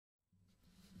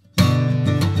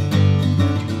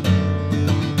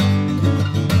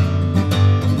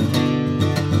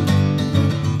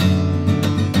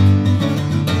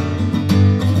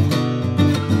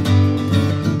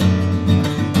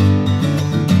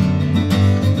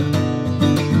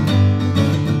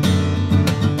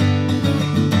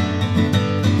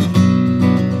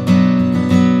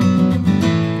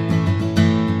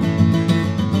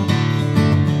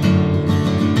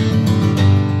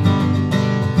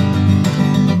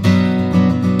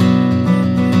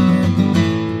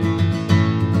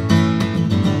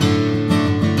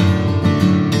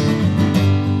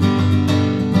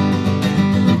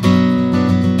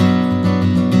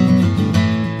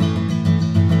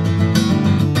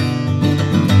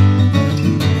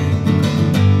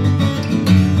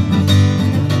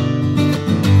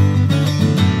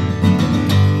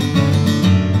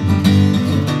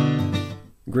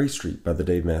Street by the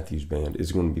Dave Matthews Band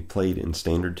is going to be played in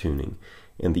standard tuning,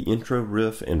 and the intro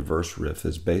riff and verse riff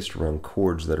is based around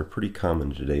chords that are pretty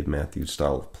common to Dave Matthews'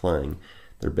 style of playing.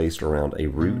 They're based around a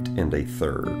root and a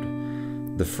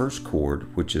third. The first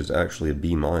chord, which is actually a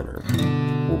B minor,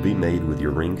 will be made with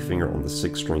your ring finger on the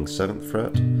 6th string 7th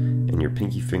fret and your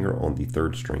pinky finger on the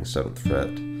 3rd string 7th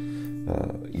fret.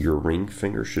 Your ring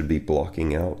finger should be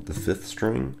blocking out the 5th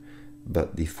string,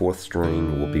 but the 4th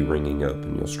string will be ringing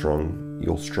open.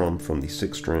 You'll strum from the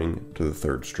 6th string to the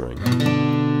 3rd string.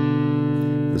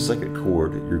 The second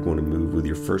chord, you're going to move with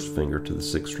your first finger to the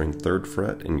 6th string 3rd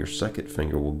fret, and your second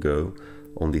finger will go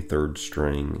on the 3rd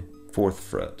string 4th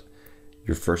fret.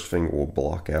 Your first finger will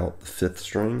block out the 5th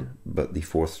string, but the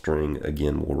 4th string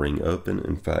again will ring open.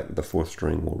 In fact, the 4th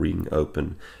string will ring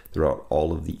open throughout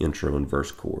all of the intro and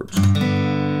verse chords.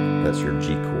 That's your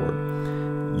G chord.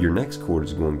 Your next chord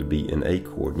is going to be an A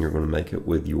chord, and you're going to make it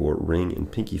with your ring and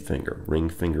pinky finger. Ring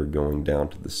finger going down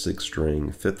to the 6th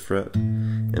string 5th fret,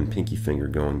 and pinky finger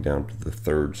going down to the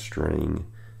 3rd string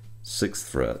 6th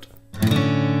fret.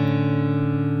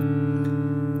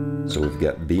 So we've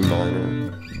got B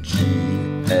minor, G,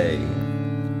 A,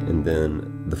 and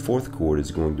then the 4th chord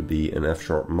is going to be an F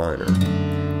sharp minor.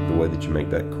 The way that you make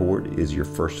that chord is your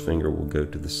first finger will go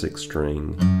to the 6th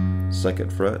string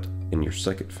 2nd fret, and your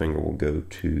second finger will go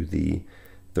to the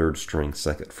 3rd string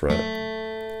 2nd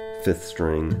fret. 5th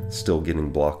string still getting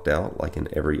blocked out like in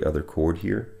every other chord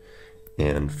here,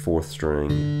 and 4th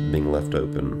string being left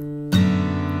open.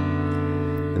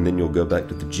 And then you'll go back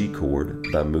to the G chord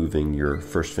by moving your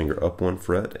first finger up 1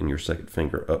 fret and your second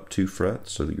finger up 2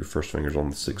 frets, so that your first finger is on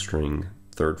the 6th string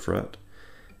 3rd fret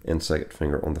and second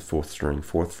finger on the 4th string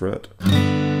 4th fret.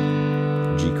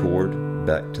 G chord,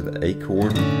 back to the A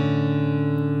chord,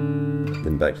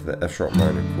 then back to the F sharp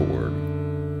minor chord,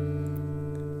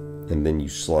 and then you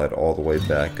slide all the way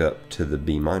back up to the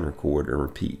B minor chord and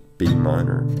repeat B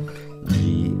minor,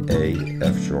 G, A,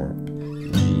 F sharp,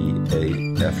 G,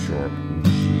 A, F sharp, G.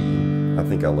 I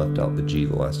think I left out the G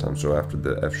the last time, so after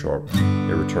the F sharp,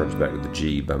 it returns back to the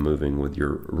G by moving with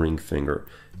your ring finger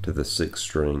to the 6th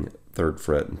string 3rd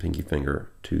fret and pinky finger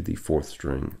to the 3rd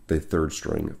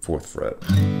string 4th fret.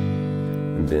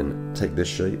 And then take this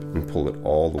shape and pull it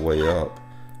all the way up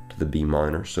to the B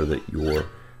minor, so that your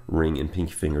ring and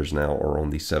pinky fingers now are on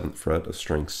the 7th fret of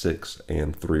string 6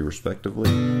 and 3 respectively,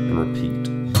 and repeat.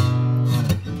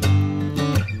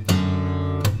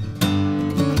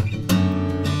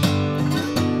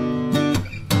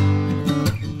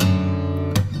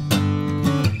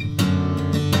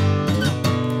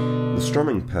 The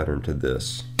strumming pattern to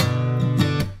this,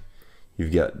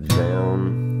 you've got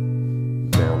down,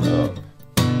 down, up.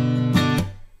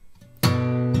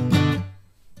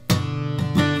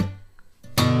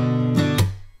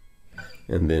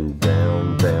 And then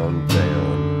down, down,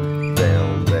 down,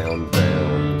 down, down, down,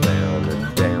 down,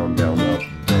 and down, down, up,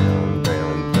 down,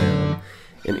 down, down.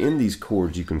 And in these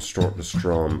chords, you can start to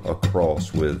strum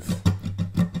across with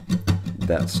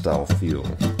that style feel.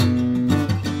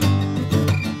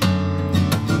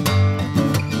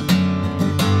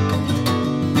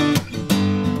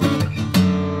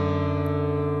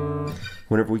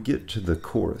 Whenever we get to the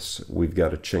chorus, we've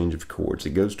got a change of chords.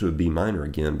 It goes to a B minor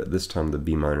again, but this time the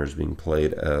B minor is being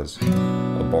played as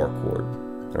a bar chord,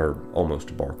 or almost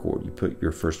a bar chord. You put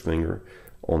your first finger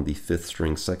on the 5th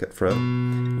string 2nd fret,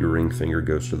 your ring finger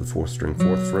goes to the 4th string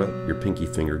 4th fret, your pinky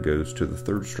finger goes to the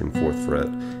 3rd string 4th fret,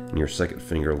 and your second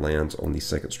finger lands on the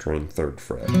 2nd string 3rd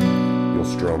fret. You'll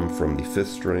strum from the 5th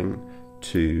string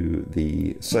to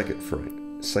the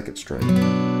 2nd string.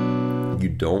 You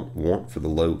don't want for the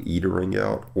low E to ring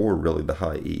out, or really the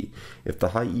high E. If the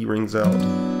high E rings out,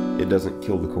 it doesn't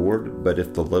kill the chord, but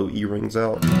if the low E rings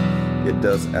out, it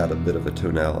does add a bit of a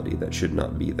tonality that should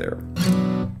not be there.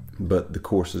 But the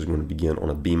chorus is going to begin on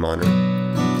a B minor,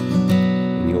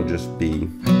 and you'll just be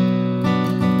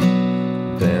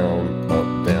down,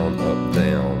 up, down, up,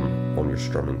 down on your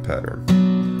strumming pattern.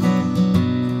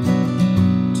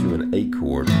 To an A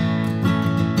chord,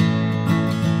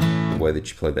 the way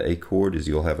that you play the A chord is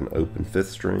you'll have an open 5th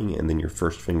string, and then your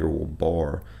first finger will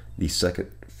bar the 2nd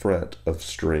fret of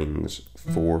strings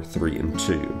 4, 3, and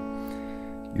 2.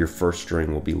 Your first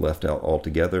string will be left out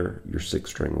altogether, your 6th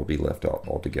string will be left out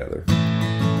altogether.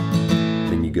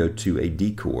 Then you go to a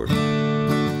D chord,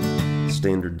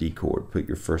 standard D chord. Put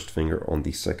your first finger on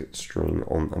the 2nd string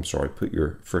put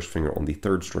your first finger on the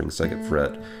 3rd string 2nd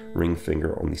fret, ring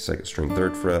finger on the 2nd string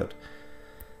 3rd fret,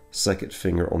 second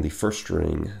finger on the 1st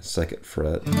string 2nd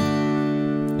fret,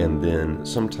 and then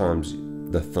sometimes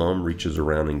the thumb reaches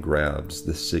around and grabs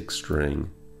the 6th string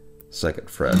 2nd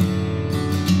fret,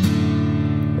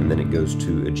 and then it goes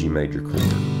to a G major chord.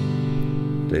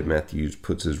 Dave Matthews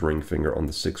puts his ring finger on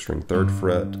the 6th string 3rd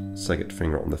fret, second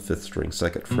finger on the 5th string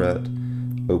 2nd fret,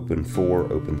 open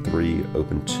 4, open 3,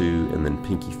 open 2, and then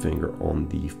pinky finger on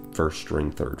the 1st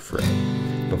string 3rd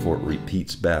fret before it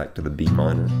repeats back to the B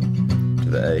minor, to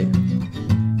the A,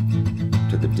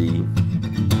 to the D,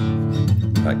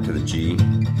 back to the G,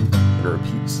 and it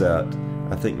repeats that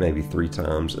I think maybe 3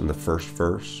 times in the first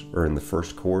verse or in the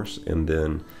first chorus, and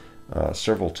then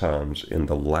several times in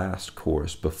the last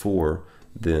chorus before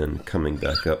then coming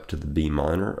back up to the B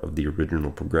minor of the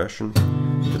original progression,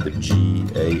 to the G,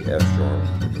 A, F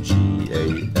sharp, G,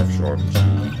 A, F sharp,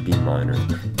 G, B minor,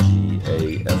 G,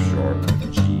 A, F sharp,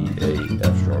 G, A,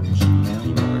 F sharp, G,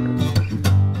 B minor.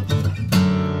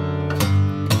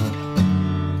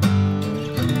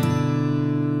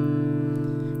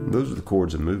 Those are the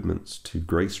chords and movements to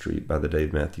Gray Street by the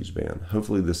Dave Matthews Band.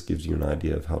 Hopefully this gives you an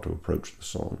idea of how to approach the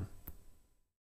song.